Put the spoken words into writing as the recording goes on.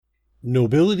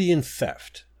Nobility and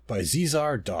Theft by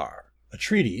Zizar Dar, a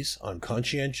treatise on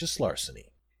conscientious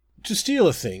larceny. To steal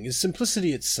a thing is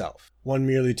simplicity itself. One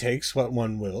merely takes what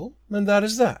one will, and that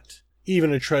is that.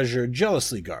 Even a treasure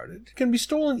jealously guarded can be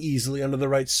stolen easily under the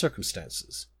right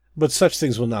circumstances. But such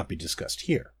things will not be discussed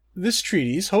here. This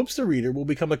treatise hopes the reader will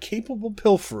become a capable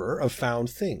pilferer of found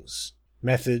things.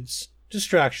 Methods,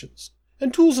 distractions,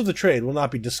 and tools of the trade will not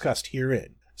be discussed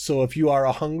herein. So if you are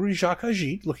a hungry Jacques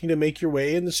Agit looking to make your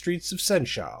way in the streets of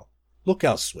Senchal, look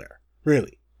elsewhere.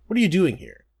 Really, what are you doing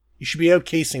here? You should be out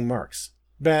casing marks.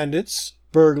 Bandits,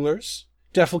 burglars,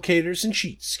 defalcators, and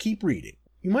cheats, keep reading.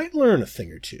 You might learn a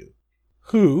thing or two.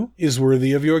 Who is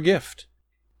worthy of your gift?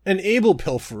 An able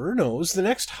pilferer knows the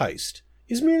next heist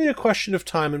is merely a question of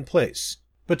time and place.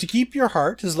 But to keep your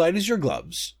heart as light as your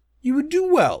gloves, you would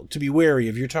do well to be wary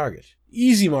of your target.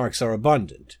 Easy marks are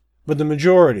abundant, but the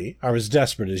majority are as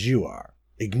desperate as you are.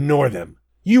 Ignore them.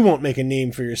 You won't make a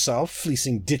name for yourself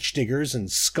fleecing ditch diggers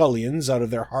and scullions out of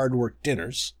their hard-worked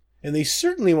dinners, and they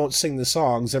certainly won't sing the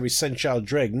songs every Senchal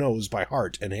dreg knows by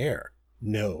heart and hair.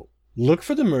 No. Look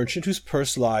for the merchant whose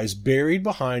purse lies buried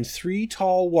behind 3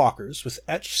 tall walkers with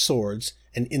etched swords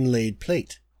and inlaid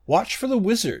plate. Watch for the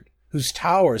wizard whose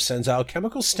tower sends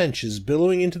alchemical stenches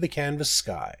billowing into the canvas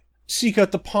sky. Seek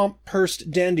out the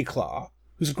pomp-pursed dandyclaw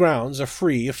whose grounds are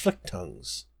free of flick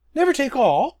tongues. Never take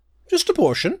all, just a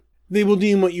portion. They will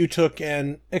deem what you took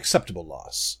an acceptable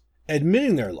loss.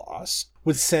 Admitting their loss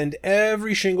would send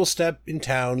every shingle step in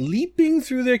town leaping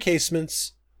through their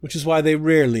casements, which is why they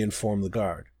rarely inform the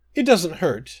guard. It doesn't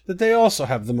hurt that they also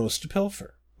have the most to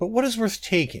pilfer. But what is worth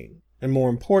taking, and more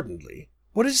importantly,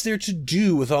 what is there to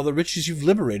do with all the riches you've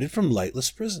liberated from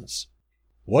lightless prisons?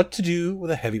 What to do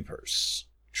with a heavy purse?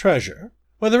 Treasure,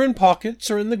 whether in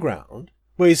pockets or in the ground,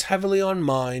 weighs heavily on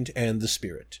mind and the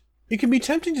spirit. It can be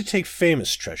tempting to take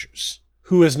famous treasures.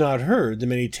 Who has not heard the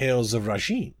many tales of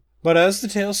Rajin? But as the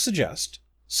tales suggest,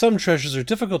 some treasures are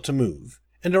difficult to move,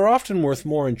 and are often worth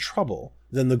more in trouble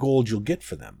than the gold you'll get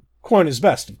for them. Coin is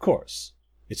best, of course.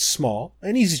 It's small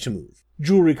and easy to move.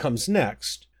 Jewelry comes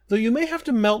next, though you may have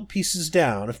to melt pieces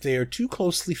down if they are too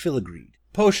closely filigreed.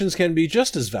 Potions can be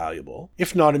just as valuable,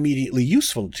 if not immediately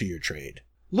useful to your trade.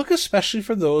 Look especially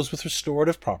for those with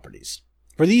restorative properties,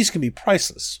 for these can be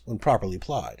priceless when properly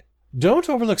applied. Don't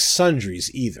overlook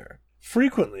sundries either.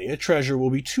 Frequently, a treasure will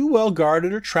be too well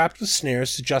guarded or trapped with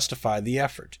snares to justify the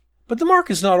effort. But the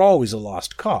mark is not always a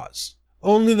lost cause.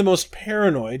 Only the most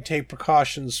paranoid take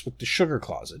precautions with the sugar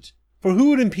closet, for who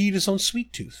would impede his own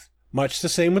sweet tooth? Much the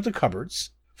same with the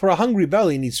cupboards, for a hungry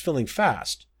belly needs filling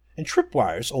fast, and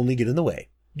tripwires only get in the way.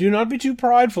 Do not be too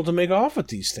prideful to make off with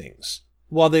these things.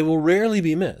 While they will rarely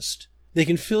be missed, they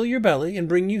can fill your belly and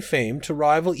bring you fame to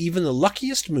rival even the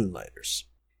luckiest moonlighters.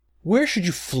 Where should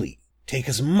you flee? Take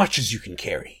as much as you can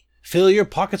carry. Fill your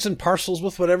pockets and parcels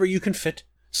with whatever you can fit,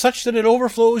 such that it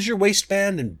overflows your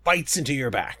waistband and bites into your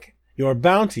back. Your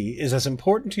bounty is as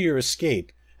important to your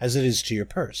escape as it is to your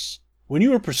purse. When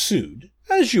you are pursued,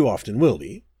 as you often will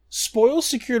be, spoil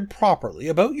secured properly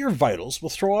about your vitals will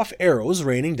throw off arrows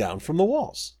raining down from the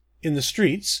walls. In the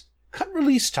streets, cut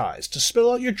release ties to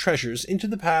spill out your treasures into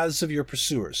the paths of your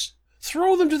pursuers.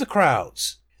 Throw them to the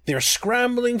crowds. Their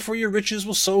scrambling for your riches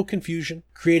will sow confusion,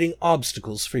 creating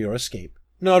obstacles for your escape.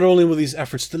 Not only will these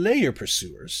efforts delay your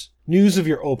pursuers, news of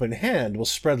your open hand will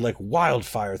spread like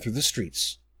wildfire through the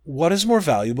streets. What is more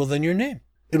valuable than your name?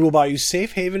 It will buy you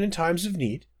safe haven in times of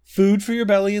need, food for your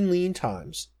belly in lean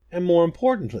times, and more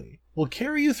importantly, will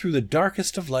carry you through the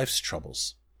darkest of life's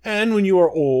troubles. And when you are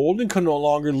old and can no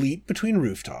longer leap between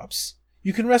rooftops,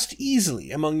 you can rest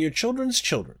easily among your children's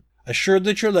children, assured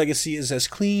that your legacy is as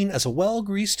clean as a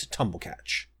well-greased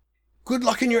tumble-catch. Good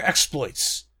luck in your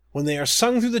exploits! When they are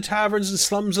sung through the taverns and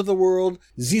slums of the world,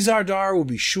 Zizar Dar will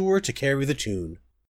be sure to carry the tune.